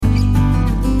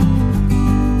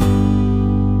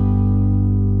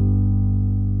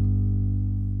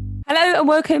and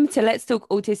welcome to Let's Talk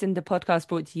Autism, the podcast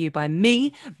brought to you by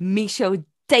me, Michelle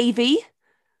Davey,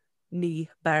 Nee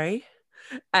Barry,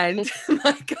 and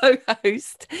my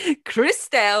co-host,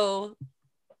 Christelle.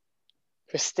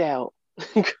 Christelle.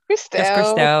 Just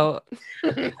Christelle.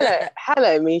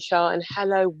 Hello, Michelle, and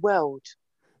hello, world.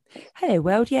 Hello,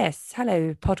 world. Yes.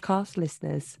 Hello, podcast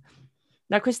listeners.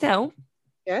 Now, Christelle.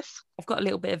 Yes? I've got a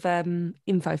little bit of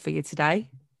info for you today.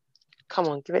 Come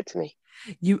on, give it to me.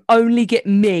 You only get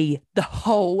me the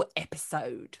whole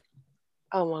episode.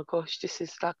 Oh my gosh, this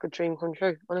is like a dream come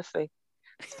true, honestly.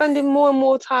 Spending more and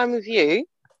more time with you,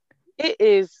 it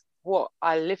is what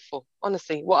I live for,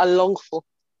 honestly, what I long for.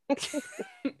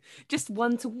 Just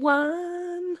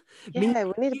one-to-one. Yeah,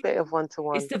 we need a bit of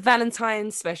one-to-one. It's the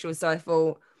Valentine's special, so I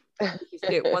thought we just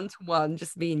do it one-to-one,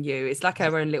 just me and you. It's like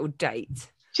our own little date.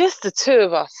 Just the two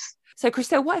of us. So,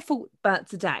 Christelle, what I thought about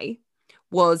today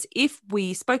was if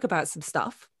we spoke about some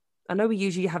stuff. I know we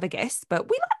usually have a guest, but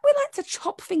we like to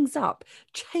chop things up,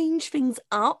 change things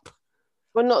up.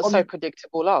 We're not so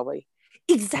predictable, are we?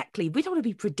 Exactly. We don't want to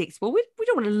be predictable. We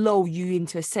don't want to lull you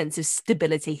into a sense of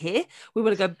stability here. We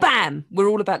want to go, bam, we're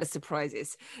all about the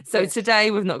surprises. So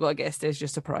today we've not got a guest, there's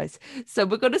just a surprise. So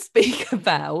we're going to speak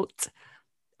about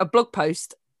a blog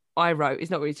post I wrote.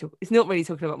 It's not really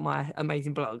talking about my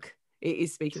amazing blog. It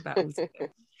is speaking about autism.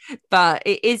 But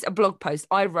it is a blog post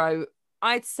I wrote,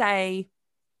 I'd say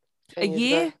a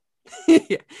year.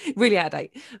 Yeah, really out of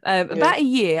date. About a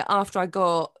year after I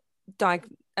got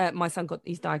my son got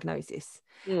his diagnosis,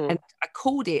 and I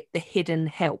called it the hidden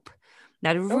help.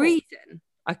 Now, the reason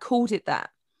I called it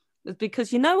that was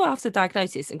because, after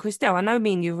diagnosis, and Christelle, I know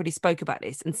me and you already spoke about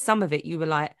this, and some of it you were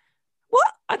like,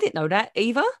 what? I didn't know that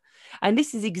either. And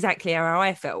this is exactly how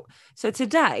I felt. So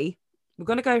today, we're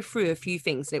going to go through a few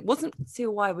things. And it wasn't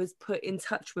until I was put in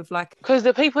touch with because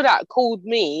the people that called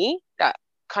me, that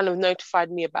kind of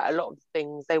notified me about a lot of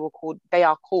things, they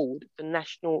are called the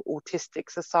National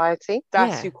Autistic Society.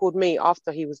 That's who called me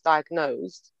after he was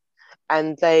diagnosed,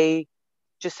 and they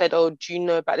just said, oh, do you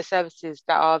know about the services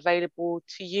that are available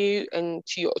to you and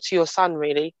to your son,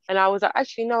 really? And I was like,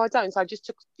 actually, no, I don't. So I just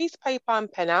took a piece of paper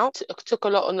and pen out, took a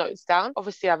lot of notes down.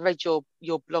 Obviously, I read your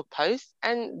blog post,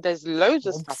 and there's loads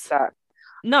of stuff that.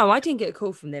 No, I didn't get a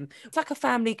call from them. It's like a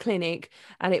family clinic,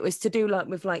 and it was to do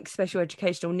with special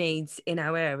educational needs in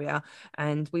our area.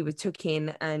 And we were took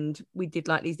in and we did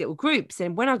these little groups.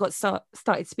 And when I got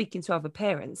started speaking to other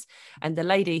parents, and the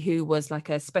lady who was like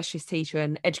a specialist teacher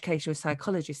and educational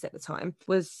psychologist at the time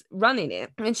was running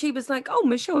it. And she was like, oh,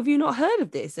 Michelle, have you not heard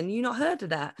of this? And you not heard of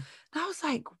that? And I was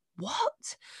like,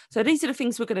 what? So these are the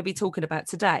things we're going to be talking about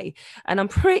today. And I'm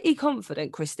pretty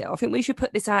confident, Christelle, I think we should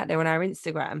put this out there on our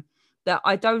Instagram, that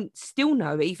I don't still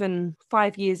know, even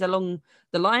 5 years along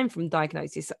the line from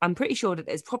diagnosis. I'm pretty sure that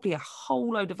there's probably a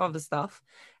whole load of other stuff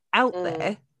out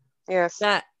there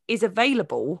that is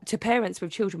available to parents with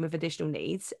children with additional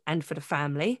needs and for the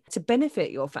family to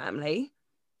benefit your family.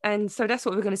 And so that's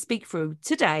what we're going to speak through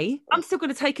today. I'm still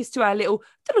going to take us to our little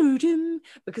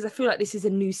because I feel like this is a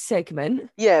new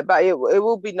segment. Yeah, but it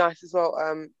will be nice as well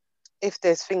if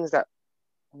there's things that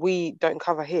we don't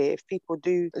cover here. If people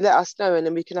do, let us know, and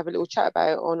then we can have a little chat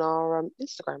about it on our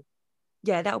Instagram.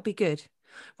 Yeah, that'll be good.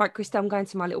 Right, Christelle, I'm going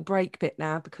to my little break bit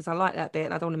now because I like that bit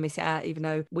and I don't want to miss it out, even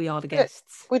though we are the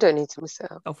guests. We don't need to miss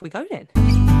it out. Off we go then.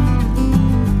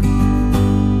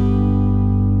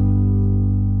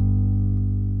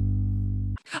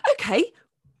 Okay,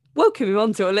 welcome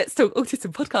on to our Let's Talk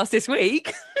Autism podcast this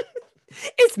week.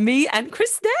 It's me and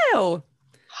Christelle.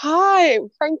 Hi,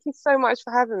 thank you so much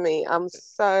for having me. I'm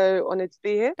so honoured to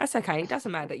be here. That's okay. It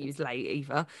doesn't matter that you was late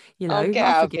either. Get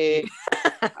out of here.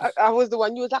 I was the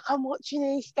one, you was like, I'm watching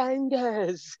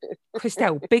EastEnders.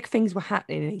 Christelle, big things were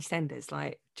happening in EastEnders.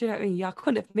 Do you know what I mean? I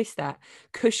couldn't have missed that.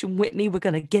 Kush and Whitney were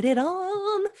going to get it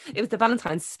on. It was the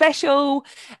Valentine's special.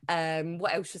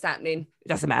 What else was happening? It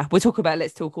doesn't matter. We'll talk about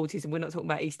Let's Talk Autism. We're not talking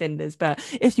about EastEnders. But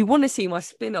if you want to see my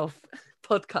spin-off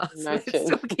podcast,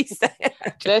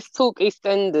 Let's talk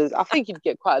EastEnders. I think you'd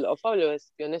get quite a lot of followers,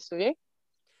 to be honest with you.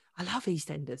 I love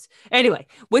EastEnders. Anyway,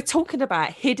 we're talking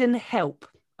about hidden help,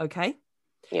 okay?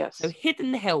 Yes. So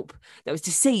hidden help that was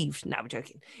deceived. No, I'm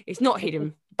joking. It's not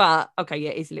hidden, but okay, yeah,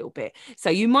 it's a little bit. So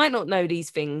you might not know these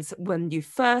things when you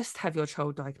first have your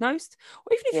child diagnosed,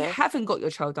 or even if you haven't got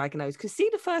your child diagnosed. Because see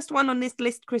the first one on this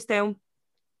list, Christelle,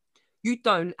 you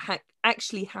don't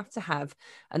actually have to have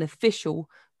an official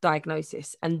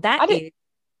diagnosis, and that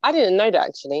I didn't know that,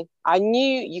 actually. I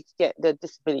knew you could get the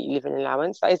disability living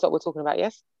allowance. That is what we're talking about,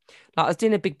 yes? I was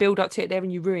doing a big build up to it there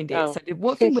and you ruined it. So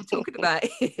what thing we're talking about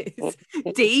is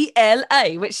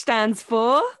DLA, which stands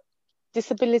for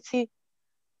Disability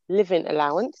Living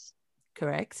Allowance.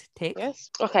 Correct. Tick.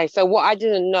 Yes. Okay. So what I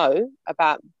didn't know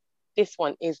about this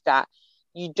one is that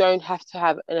you don't have to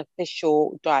have an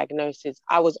official diagnosis.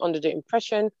 I was under the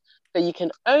impression that you can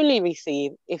only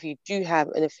receive if you do have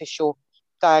an official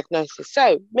diagnosis.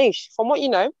 So, Mish, from what you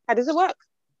know, how does it work?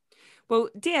 Well,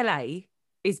 DLA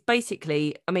is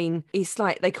basically, I mean, it's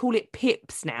like they call it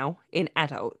PIPs now in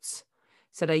adults.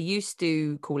 So they used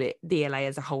to call it DLA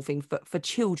as a whole thing. For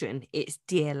children, it's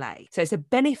DLA. So it's a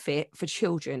benefit for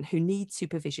children who need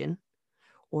supervision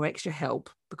or extra help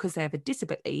because they have a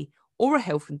disability or a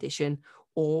health condition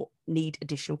or need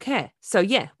additional care. So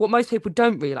yeah, what most people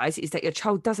don't realise is that your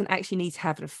child doesn't actually need to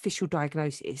have an official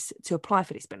diagnosis to apply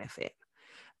for this benefit.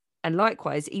 And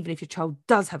likewise, even if your child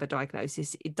does have a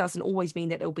diagnosis, it doesn't always mean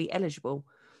that they'll be eligible.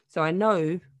 So I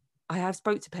know I have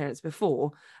spoke to parents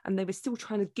before and they were still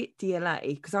trying to get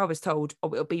DLA because I was told,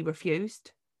 oh, it'll be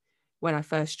refused when I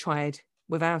first tried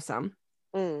with our son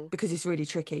because it's really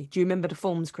tricky. Do you remember the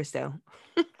forms, Christelle?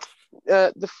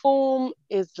 The form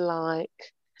is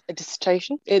like a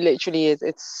dissertation. It literally is.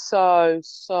 It's so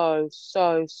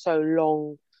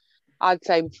long. I'd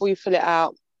say before you fill it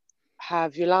out,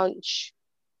 have your lunch,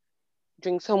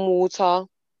 drink some water,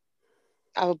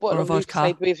 have a bottle of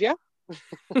Lucozade with you.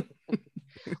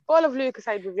 Bottle of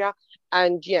Lucozade with you,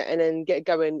 and then get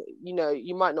going. You know,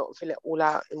 you might not fill it all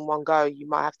out in one go. You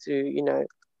might have to,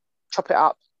 chop it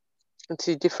up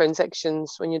into different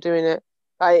sections when you're doing it.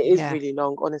 It is really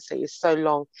long, honestly. It's so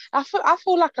long. I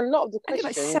feel like a lot of the questions...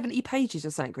 I think like 70 pages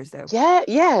or something, Christelle.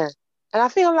 Yeah. And I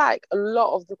feel like a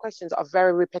lot of the questions are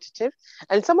very repetitive.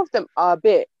 And some of them are a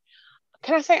bit,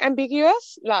 can I say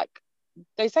ambiguous? Like,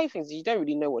 they say things you don't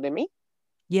really know what they mean.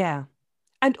 Yeah.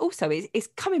 And also, it's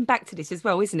coming back to this as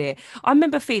well, isn't it? I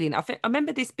remember feeling... I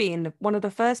remember this being one of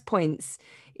the first points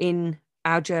in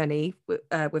our journey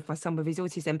with my son with his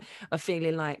autism of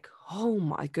feeling like, oh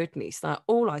my goodness, like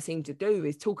all I seem to do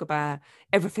is talk about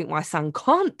everything my son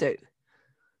can't do.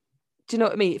 Do you know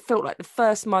what I mean? It felt like the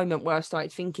first moment where I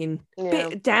started thinking a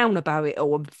bit down about it,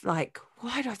 or like,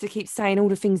 why do I have to keep saying all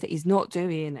the things that he's not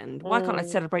doing, and why can't I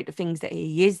celebrate the things that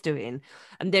he is doing?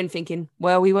 And then thinking,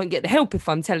 well, we won't get the help if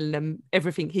I'm telling them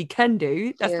everything he can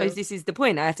do. I suppose this is the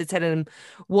point. I have to tell him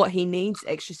what he needs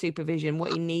extra supervision,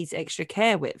 what he needs extra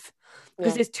care with,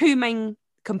 because there's two main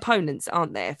components,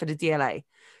 aren't there, for the DLA?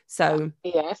 So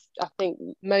yes, I think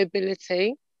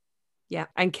mobility,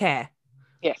 and care.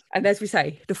 Yes. And as we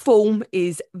say, the form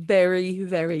is very,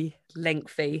 very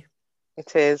lengthy.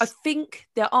 It is. I think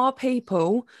there are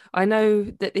people, I know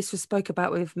that this was spoke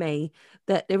about with me,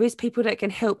 that there is people that can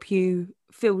help you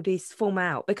fill this form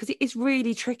out because it is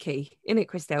really tricky, isn't it,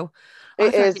 Christelle?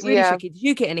 It is really tricky. Did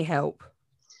you get any help?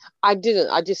 I didn't.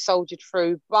 I just soldiered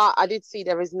through, but I did see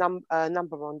there is a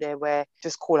number on there where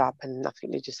just call up and I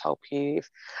think they just help you. If,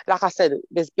 like I said,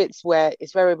 there's bits where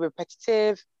it's very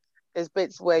repetitive. There's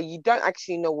bits where you don't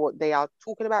actually know what they are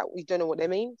talking about. You don't know what they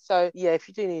mean. So, if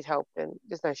you do need help, then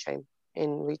there's no shame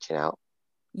in reaching out.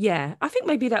 Yeah, I think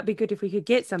maybe that'd be good if we could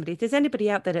get somebody. If there's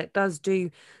anybody out there that does do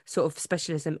sort of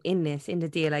specialism in this, in the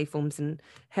DLA forms and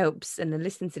helps and then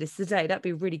listen to this today, that'd be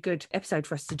a really good episode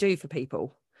for us to do for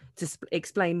people to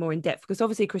explain more in depth. Because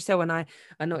obviously Christelle and I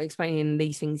are not explaining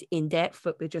these things in depth,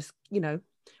 but we're just, we're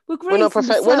not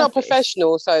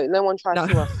professionals, so no one tries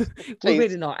to us. We're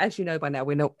really not. As you know by now,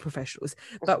 we're not professionals,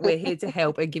 but we're here to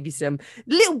help and give you some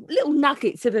little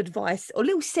nuggets of advice or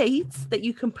little seeds that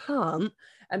you can plant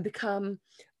and become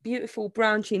beautiful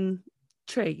branching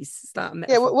trees.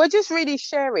 We're just really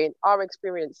sharing our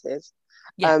experiences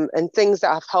and things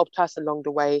that have helped us along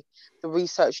the way, the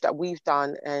research that we've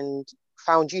done and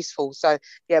found useful. So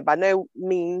by no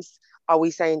means are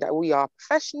we saying that we are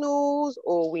professionals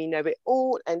or we know it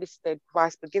all and this is the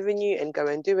advice we're giving you and go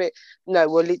and do it? No,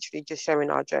 we're literally just sharing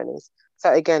our journeys.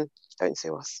 So again, don't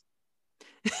sue us.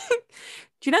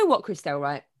 Do you know what, Christelle,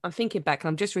 right? I'm thinking back and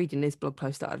I'm just reading this blog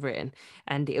post that I'd written,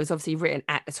 and it was obviously written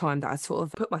at the time that I sort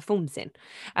of put my forms in,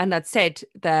 and I'd said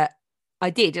that I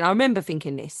did, and I remember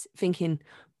thinking, is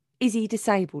he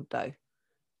disabled though?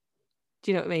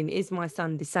 Do you know what I mean? Is my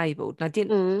son disabled? And I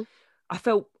didn't, I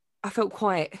felt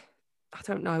quite, I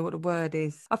don't know what the word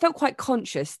is. I felt quite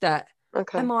conscious that,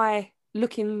 am I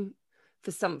looking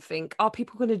for something? Are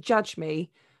people going to judge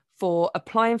me for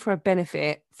applying for a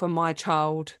benefit for my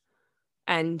child?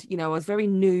 And, I was very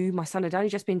new. My son had only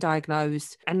just been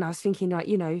diagnosed. And I was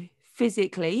thinking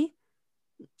physically,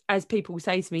 as people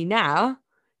say to me now,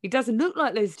 he doesn't look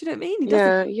like this. Do you know what I mean? He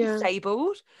doesn't look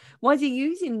disabled. Why is he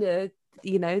using the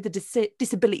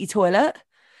disability toilet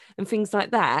and things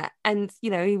like that? And,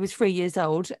 he was 3 years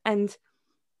old. And,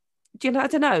 I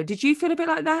don't know. Did you feel a bit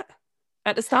like that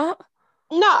at the start?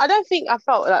 No, I don't think I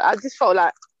felt like, I just felt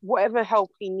like whatever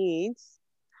help he needs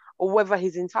or whether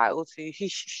he's entitled to,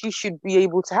 she should be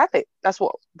able to have it. That's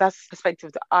the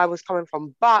perspective that I was coming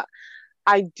from. But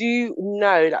I do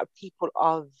know that people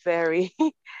are very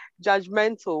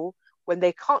judgmental when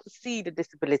they can't see the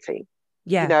disability.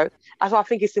 Yeah. You know, so I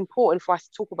think it's important for us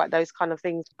to talk about those kind of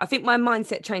things. I think my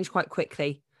mindset changed quite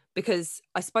quickly because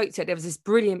I spoke to her. There was this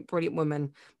brilliant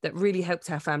woman that really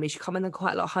helped our family. She come in on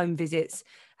quite a lot of home visits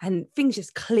and things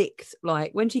just clicked.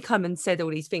 Like when she come and said all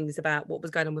these things about what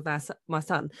was going on with my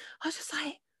son, I was just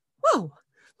like, whoa,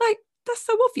 like that's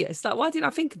so obvious. Like, why didn't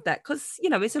I think of that? Because,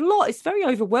 you know, it's a lot. It's very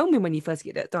overwhelming when you first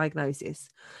get that diagnosis.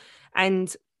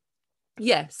 And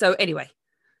yeah, so anyway,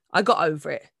 I got over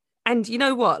it. And you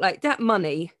know what? Like that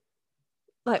money,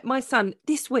 like my son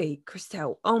this week,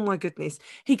 Christelle, oh my goodness,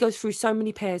 he goes through so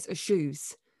many pairs of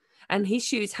shoes and his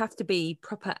shoes have to be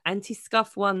proper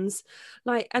anti-scuff ones.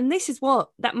 Like, and this is what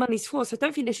that money's for. So I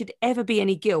don't think there should ever be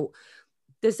any guilt.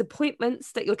 There's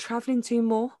appointments that you're traveling to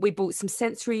more. We bought some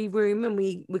sensory room and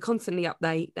we constantly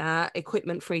update that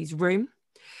equipment for his room.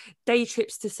 Day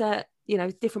trips to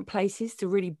different places to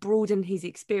really broaden his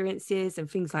experiences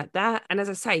and things like that. And as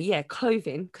I say, yeah,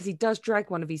 clothing, because he does drag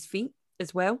one of his feet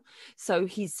as well. So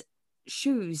his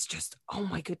shoes just, oh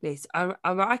my goodness,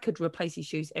 I could replace his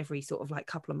shoes every sort of like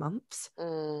couple of months.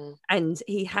 And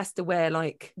he has to wear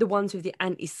like the ones with the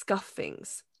anti-scuff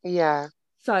things. Yeah.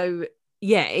 So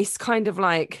yeah, it's kind of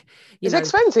like, it's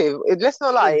expensive. Let's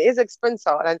not lie, it is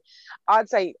expensive. And I'd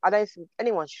say I don't think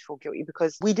anyone should feel guilty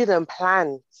because we didn't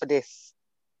plan for this.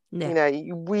 Yeah. You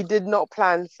know, we did not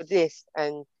plan for this.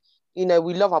 And, you know,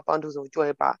 we love our bundles of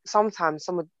joy, but sometimes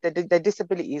some of the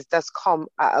disabilities does come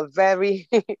at a very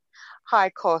high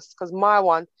cost. Because my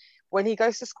one, when he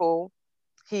goes to school,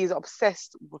 he's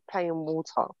obsessed with playing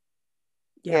water.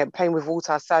 Yeah, playing with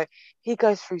water. So he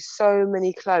goes through so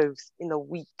many clothes in a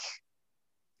week.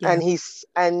 Yeah.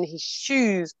 And his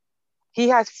shoes, he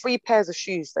has 3 pairs of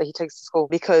shoes that he takes to school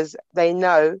because they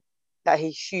know that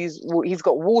he's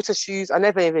got water shoes. I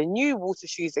never even knew water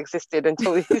shoes existed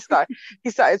until he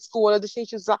started school. One of the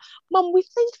teachers was like, Mum, we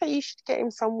think that you should get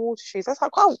him some water shoes. I was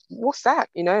like, oh, what's that?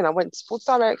 You know, and I went to Sports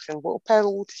Direct and bought a pair of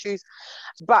water shoes.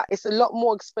 But it's a lot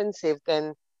more expensive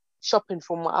than shopping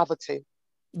for my other 2.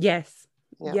 Yes.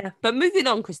 Yeah. But moving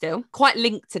on, Christelle, quite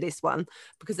linked to this one,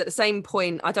 because at the same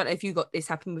point, I don't know if you got this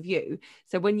happen with you.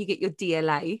 So when you get your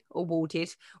DLA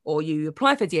awarded or you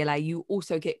apply for DLA, you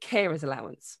also get carer's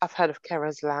allowance. I've heard of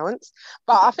carer's allowance,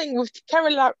 but I think with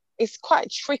carer's allowance, it's quite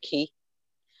tricky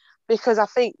because I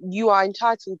think you are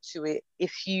entitled to it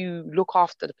if you look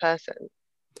after the person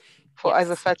for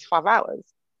over 35 hours.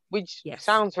 Which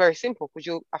sounds very simple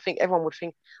because I think everyone would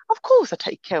think, of course I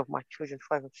take care of my children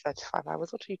for over 35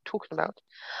 hours. What are you talking about?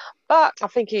 But I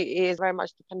think it is very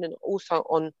much dependent also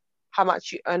on how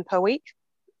much you earn per week.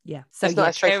 Yeah. So it's not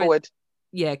as straightforward.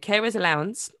 Carer's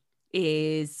allowance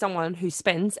is someone who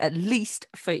spends at least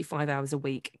 35 hours a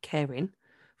week caring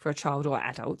for a child or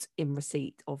adult in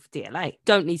receipt of DLA.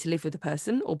 Don't need to live with the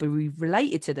person or be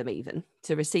related to them even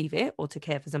to receive it or to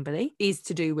care for somebody. Is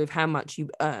to do with how much you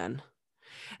earn.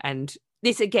 And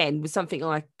this, again, was something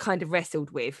I kind of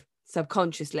wrestled with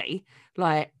subconsciously.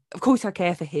 Like, of course I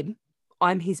care for him.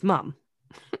 I'm his mum.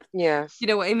 Yeah. You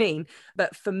know what I mean?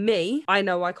 But for me, I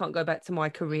know I can't go back to my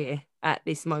career at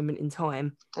this moment in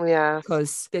time. Yeah.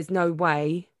 Because there's no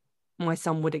way my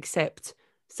son would accept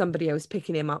somebody else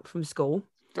picking him up from school.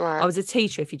 Right. I was a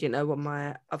teacher, if you didn't know what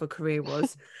my other career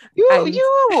was. You were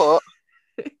what?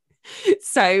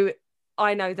 So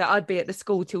I know that I'd be at the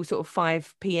school till sort of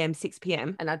 5 p.m, 6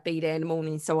 p.m, and I'd be there in the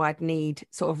morning. So I'd need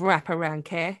sort of wraparound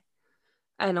care.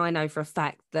 And I know for a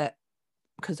fact that,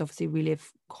 because obviously we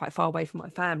live quite far away from my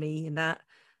family and that,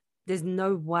 there's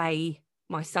no way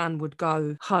my son would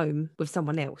go home with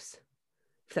someone else.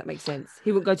 If that makes sense.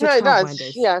 He wouldn't go to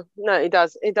childminders. Yeah, no, it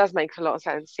does. It does make a lot of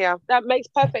sense. Yeah, that makes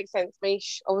perfect sense,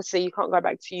 Mish. Obviously, you can't go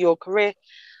back to your career.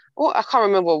 Well, I can't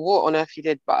remember what on earth you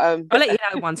did, but I'll let you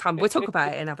know one time. We'll talk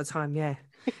about it another time. Yeah.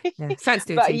 Sounds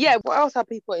good. But yeah, what else are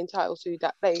people entitled to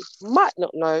that they might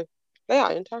not know they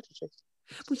are entitled to?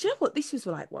 Well, do you know what this was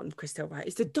like one, Christelle, right?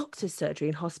 It's the doctor's surgery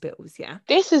in hospitals, yeah?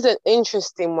 This is an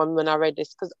interesting one when I read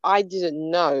this because I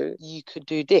didn't know you could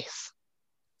do this.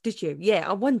 Did you? Yeah,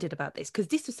 I wondered about this because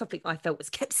this was something I felt was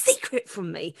kept secret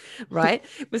from me, right?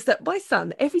 Was that my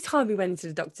son, every time we went into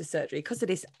the doctor's surgery, because of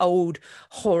this old,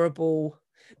 horrible,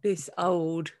 this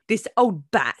old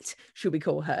bat, should we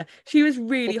call her? She was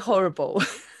really horrible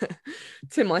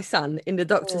to my son in the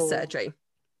doctor's surgery.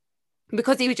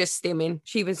 Because he was just stimming,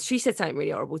 she said something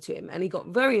really horrible to him and he got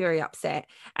very, very upset.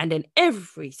 And then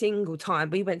every single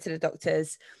time we went to the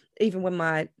doctors, even when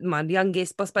my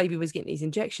youngest boss baby was getting these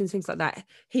injections, things like that,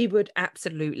 he would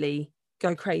absolutely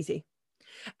go crazy.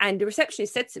 And the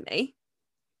receptionist said to me,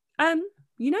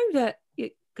 you know that,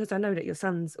 because I know that your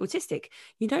son's autistic,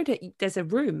 you know that there's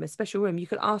a special room, you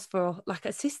could ask for like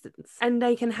assistance and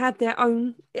they can have their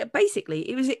own. Basically,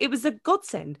 it was a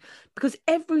godsend, because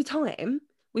every time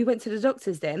we went to the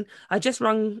doctors, then I just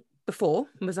rung before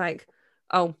and was like,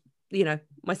 oh,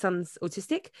 my son's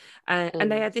autistic,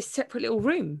 and they had this separate little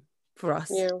room for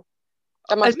us. Yeah,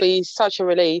 that must be such a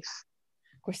relief.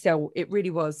 Christelle, it really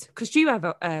was. Because do you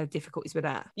have difficulties with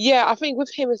that? Yeah, I think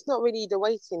with him, it's not really the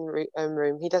waiting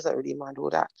room. He doesn't really mind all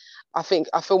that. I think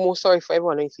I feel more sorry for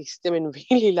everyone if he's stimming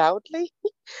really loudly.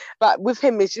 But with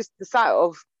him, it's just the sight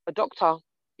of a doctor,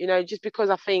 just because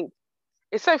I think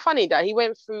it's so funny that he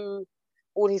went through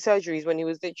all his surgeries when he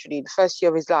was literally the first year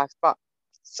of his life, but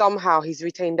somehow he's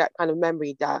retained that kind of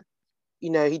memory that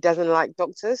he doesn't like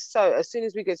doctors. So as soon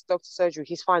as we get to doctor surgery,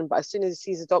 he's fine. But as soon as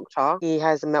he sees a doctor, he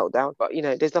has a meltdown. But,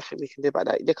 there's nothing we can do about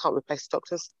that. They can't replace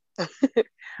doctors.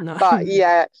 No. But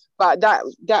yeah, but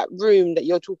that room that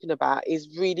you're talking about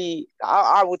is really,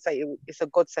 I would say it's a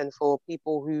godsend for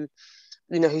people who,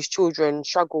 whose children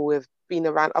struggle with being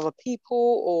around other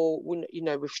people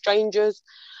or, with strangers.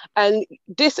 And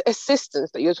this assistance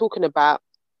that you're talking about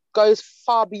goes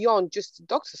far beyond just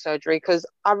doctor surgery, because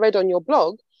I read on your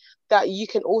blog that you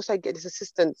can also get this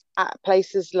assistance at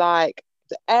places like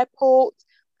the airport,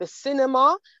 the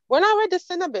cinema. When I read the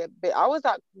cinema bit, I was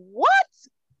like, what?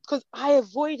 Because I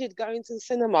avoided going to the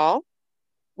cinema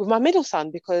with my middle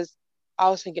son because I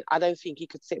was thinking, I don't think he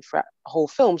could sit for a whole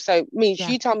film. So,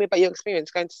 you tell me about your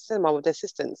experience going to the cinema with the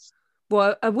assistants.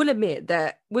 Well, I will admit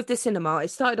that with the cinema,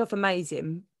 it started off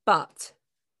amazing, but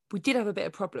we did have a bit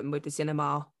of problem with the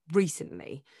cinema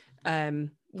recently.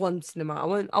 One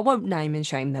cinema, I won't name and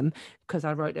shame them because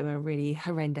I wrote them a really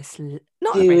horrendous, do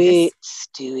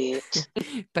it,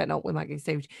 but not with Maggie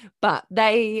Stooge. But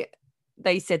they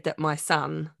said that my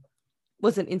son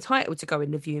wasn't entitled to go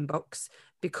in the viewing box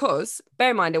because,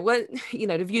 bear in mind, it weren't,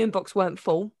 the viewing box weren't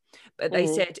full, but they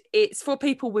said it's for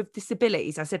people with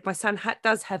disabilities. I said my son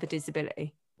does have a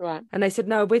disability. Right. And they said,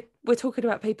 no, we're talking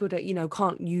about people that,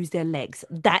 can't use their legs.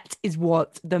 That is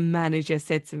what the manager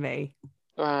said to me.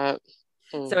 Right.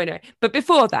 So anyway, but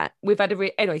before that, we've had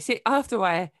anyway, see, after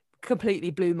I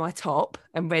completely blew my top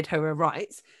and read her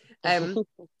rights,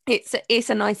 it's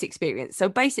a nice experience. So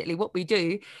basically what we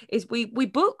do is we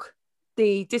book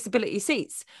the disability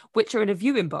seats, which are in a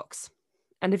viewing box.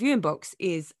 And the viewing box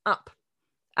is up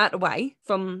out the way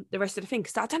from the rest of the thing.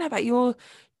 Because I don't know about your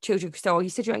children, Christelle, you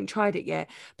said you ain't tried it yet,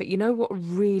 but you know what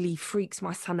really freaks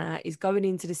my son out is going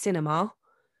into the cinema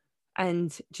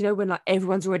and do you know when like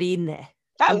everyone's already in there?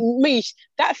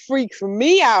 That freaks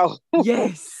me out.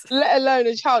 Yes. Let alone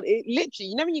a child. It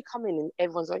literally, when you come in and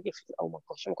everyone's like, oh my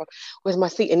gosh, where's my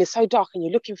seat? And it's so dark and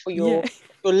you're looking for your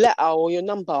letter or your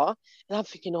number. And I'm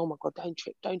thinking, oh my God, don't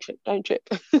trip.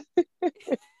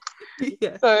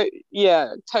 Yeah. So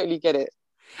yeah, totally get it.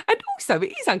 And also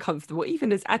it is uncomfortable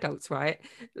even as adults, right?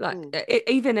 Like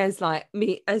even as like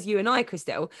me, as you and I,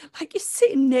 Christelle, like you're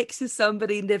sitting next to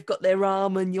somebody and they've got their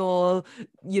arm on your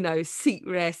seat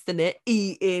rest and they're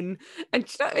eating, and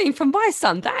do you know what I mean? For my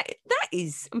son, that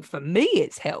is, for me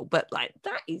it's hell, but like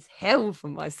that is hell for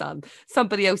my son.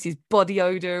 Somebody else's body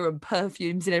odor and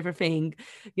perfumes and everything,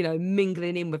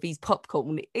 mingling in with his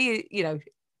popcorn,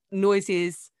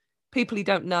 noises, people you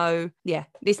don't know. Yeah,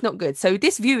 it's not good. So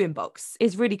this viewing box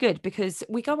is really good because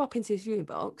we go up into this viewing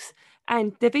box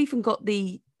and they've even got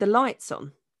the lights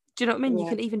on. Do you know what I mean? Yeah. You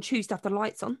can even choose to have the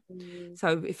lights on.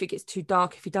 So if it gets too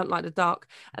dark, if you don't like the dark,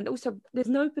 and also there's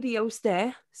nobody else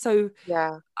there. So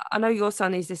yeah, I know your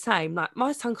son is the same. Like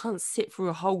my son can't sit through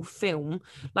a whole film.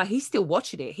 Like he's still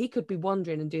watching it. He could be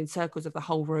wandering and doing circles of the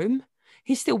whole room.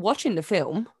 He's still watching the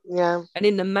film. Yeah. And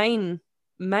in the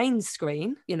main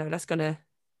screen, that's going to,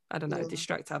 I don't know,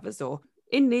 distract others. Or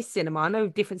in this cinema, I know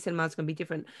different cinemas can be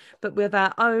different, but with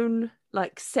our own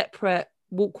like separate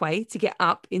walkway to get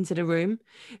up into the room.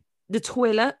 The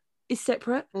toilet is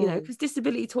separate, because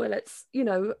disability toilets,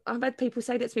 I've had people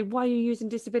say that to me, why are you using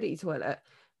disability toilet?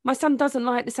 My son doesn't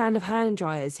like the sound of hand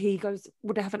dryers. He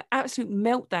would have an absolute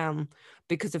meltdown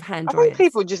because of hand dryers. I think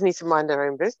people just need to mind their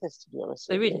own business, to be honest.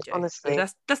 They really do. Honestly. Yeah,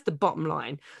 that's the bottom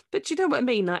line. But you know what I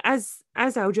mean? Like as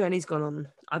our journey's gone on,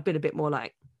 I've been a bit more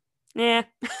like, go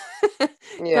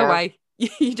away.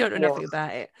 You don't know nothing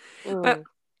about it. But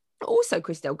also,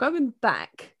 Christelle, going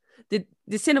back,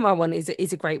 the cinema one is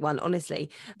a great one, honestly.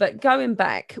 But going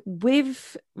back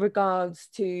with regards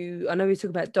to, I know we talk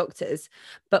about doctors,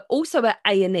 but also at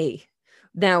A&E,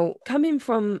 Now, coming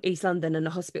from East London and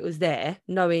the hospitals there,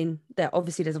 knowing that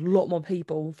obviously there's a lot more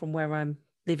people from where I'm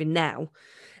living now,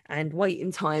 and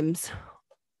waiting times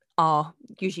are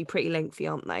usually pretty lengthy,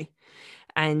 aren't they?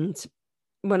 And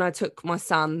when I took my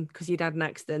son, because he'd had an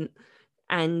accident,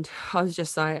 and I was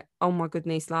just like, oh my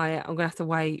goodness, like, I'm going to have to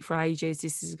wait for ages.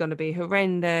 This is going to be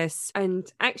horrendous. And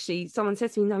actually, someone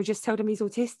said to me, no, just tell them he's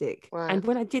autistic. Right. And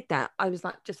when I did that, I was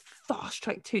like, just fast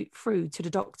track through to the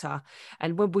doctor.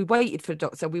 And when we waited for the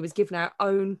doctor, we was given our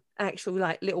own actual,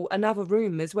 like, little, another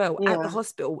room as well at the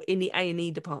hospital in the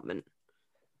A&E department.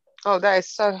 Oh, that is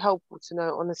so helpful to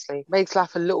know, honestly. Makes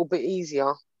life a little bit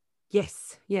easier.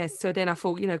 Yes. So then I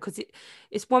thought, because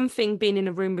it's one thing being in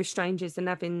a room with strangers and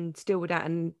having to deal with that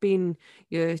and being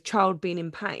your child being in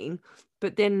pain,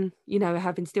 but then,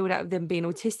 having to deal with that with them being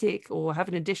autistic or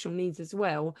having additional needs as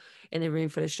well in a room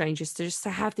full of strangers, to just to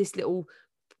have this little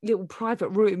private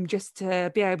room just to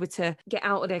be able to get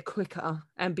out of there quicker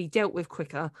and be dealt with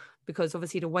quicker, because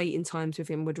obviously the waiting times with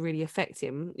him would really affect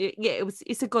him.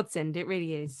 It's a godsend. It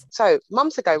really is. So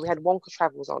months ago we had Wonka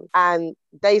Travels on, and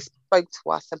they spoke to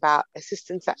us about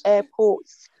assistance at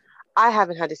airports. I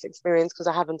haven't had this experience because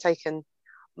I haven't taken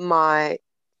my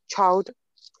child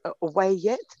away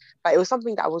yet, but it was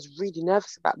something that I was really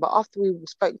nervous about. But after we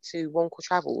spoke to Wonka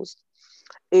Travels,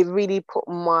 it really put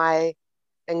my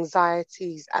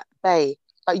anxieties at bay.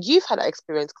 But you've had that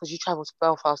experience because you travelled to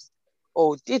Belfast,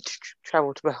 or did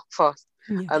travel to Belfast,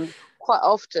 quite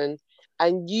often,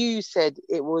 and you said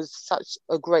it was such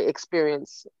a great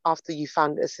experience after you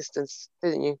found assistance,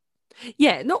 didn't you?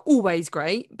 Yeah, not always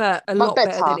great, but a lot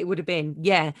better than it would have been.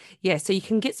 Yeah. So you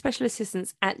can get special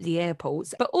assistance at the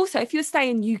airports, but also if you're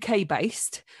staying UK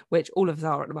based, which all of us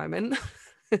are at the moment,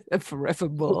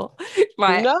 forevermore,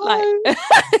 right? No. Like,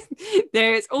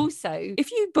 there is also,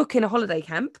 if you book in a holiday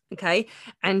camp, okay,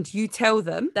 and you tell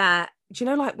them that, do you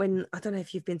know, like when, I don't know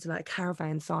if you've been to like a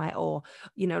caravan site or,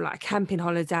 like a camping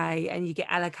holiday, and you get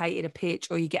allocated a pitch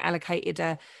or you get allocated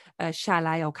a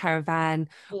chalet or caravan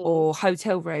or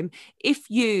hotel room. If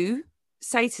you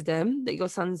say to them that your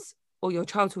son's or your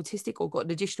child's autistic or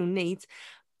got additional needs,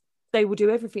 they will do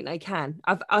everything they can.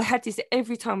 I had this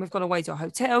every time we've gone away to a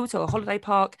hotel, to a holiday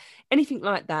park, anything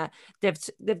like that.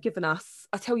 They've given us.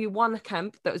 I tell you, one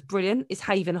camp that was brilliant is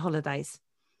Haven Holidays.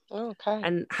 Okay.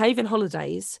 And Haven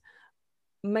Holidays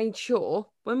made sure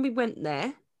when we went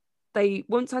there,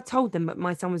 once I told them that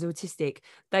my son was autistic,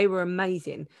 they were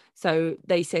amazing. So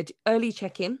they said early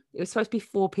check-in. It was supposed to be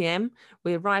 4 p.m.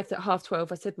 We arrived at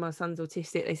 12:30. I said my son's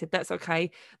autistic. They said that's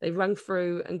okay. They rang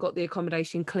through and got the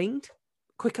accommodation cleaned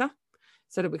quicker,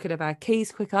 so that we could have our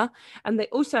keys quicker. And they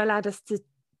also allowed us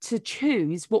to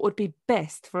choose what would be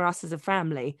best for us as a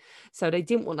family. So they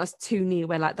didn't want us too near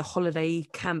where like the holiday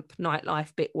camp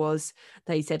nightlife bit was.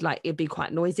 They said like it'd be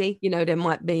quite noisy.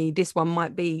 This one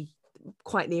might be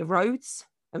quite near roads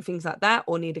and things like that,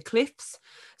 or near the cliffs.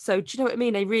 So do you know what I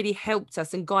mean? They really helped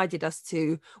us and guided us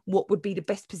to what would be the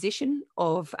best position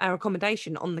of our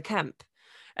accommodation on the camp.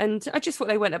 And I just thought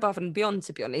they went above and beyond,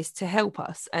 to be honest, to help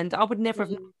us. And I would never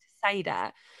have known to say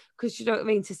that, because you know what I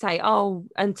mean, to say, oh,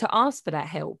 and to ask for that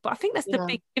help. But I think that's the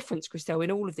big difference, Christelle,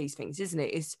 in all of these things, isn't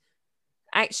it? Is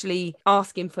actually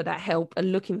asking for that help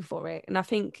and looking for it. And I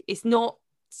think it's not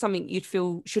something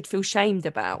should feel shamed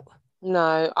about.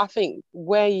 No, I think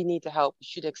where you need the help, you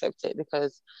should accept it,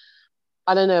 because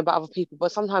I don't know about other people,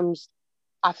 but sometimes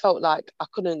I felt like I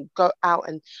couldn't go out,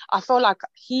 and I felt like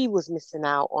he was missing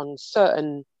out on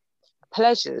certain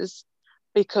pleasures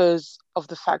because of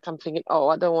the fact I'm thinking, oh,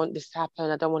 I don't want this to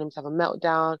happen. I don't want him to have a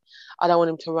meltdown. I don't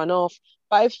want him to run off.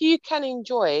 But if you can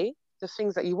enjoy the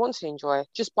things that you want to enjoy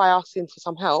just by asking for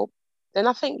some help, then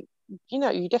I think,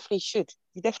 you definitely should.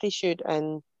 You definitely should.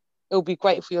 And it'll be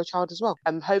great for your child as well.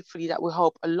 And hopefully that will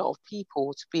help a lot of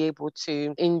people to be able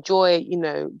to enjoy,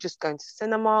 just going to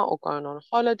cinema or going on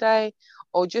holiday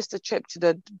or just a trip to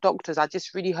the doctors. I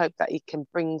just really hope that it can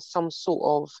bring some sort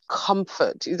of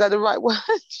comfort. Is that the right word?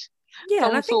 Yeah,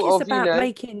 and I think it's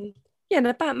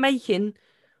about making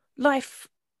life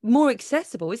more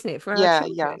accessible, isn't it, for our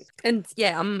children?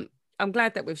 Yeah. And I'm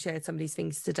glad that we've shared some of these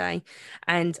things today.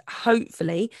 And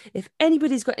hopefully, if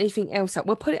anybody's got anything else up,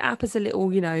 we'll put it up as a little,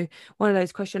 one of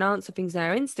those question answer things on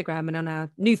our Instagram and on our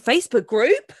new Facebook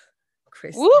group.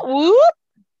 Chris. Whoop, whoop.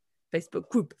 Facebook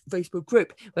group.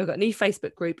 We've got a new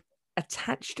Facebook group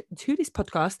attached to this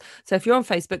podcast. So if you're on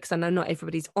Facebook, because I know not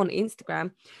everybody's on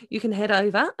Instagram, you can head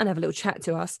over and have a little chat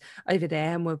to us over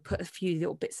there, and we'll put a few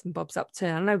little bits and bobs up too.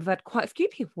 I know we've had quite a few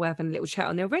people having a little chat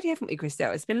on there already, haven't we,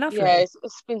 Christelle? It's been lovely. Yeah,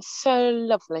 it's been so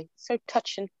lovely, so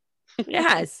touching. It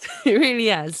has. It really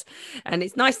has. And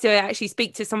it's nice to actually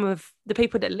speak to some of the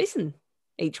people that listen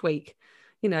each week.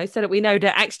 you know, so that we know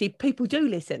that actually people do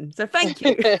listen. So thank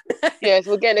you. Yes,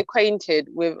 we're getting acquainted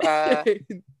with our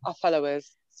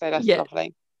followers. So that's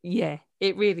lovely. Yeah,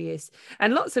 it really is.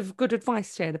 And lots of good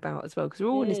advice shared about as well, because we're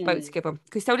all in this boat together.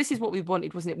 Because so this is what we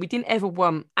wanted, wasn't it? We didn't ever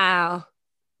want our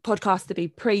podcast to be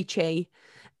preachy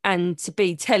and to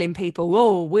be telling people,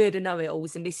 oh, we're the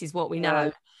know-it-alls and this is what we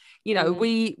know. You know,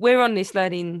 we're on this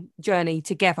learning journey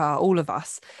together, all of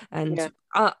us. And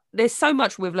there's so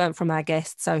much we've learned from our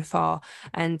guests so far.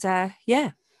 And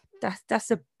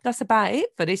that's about it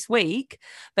for this week.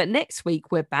 But next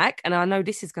week we're back, and I know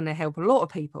this is going to help a lot of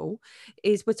people,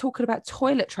 is we're talking about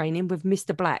toilet training with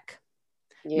Mr. Black.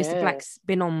 Mr. Black's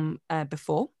been on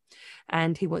before,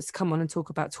 and he wants to come on and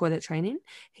talk about toilet training.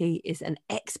 He is an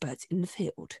expert in the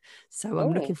field. So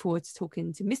I'm looking forward to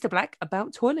talking to Mr. Black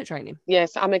about toilet training.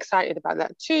 Yes, I'm excited about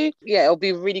that too. Yeah, it'll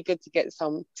be really good to get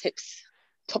some tips.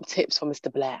 Top tips from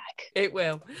Mr. Black. It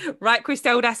will. Right,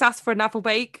 Christelle, that's us for another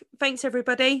week. Thanks,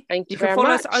 everybody. Thank you can very follow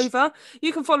much. us over.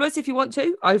 You can follow us if you want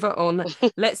to over on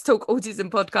Let's Talk Autism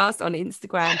Podcast on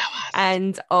Instagram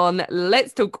and on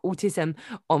Let's Talk Autism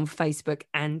on Facebook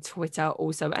and Twitter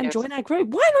also. And join our group.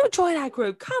 Why not join our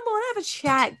group? Come on, have a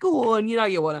chat. Go on. You know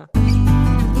you want to.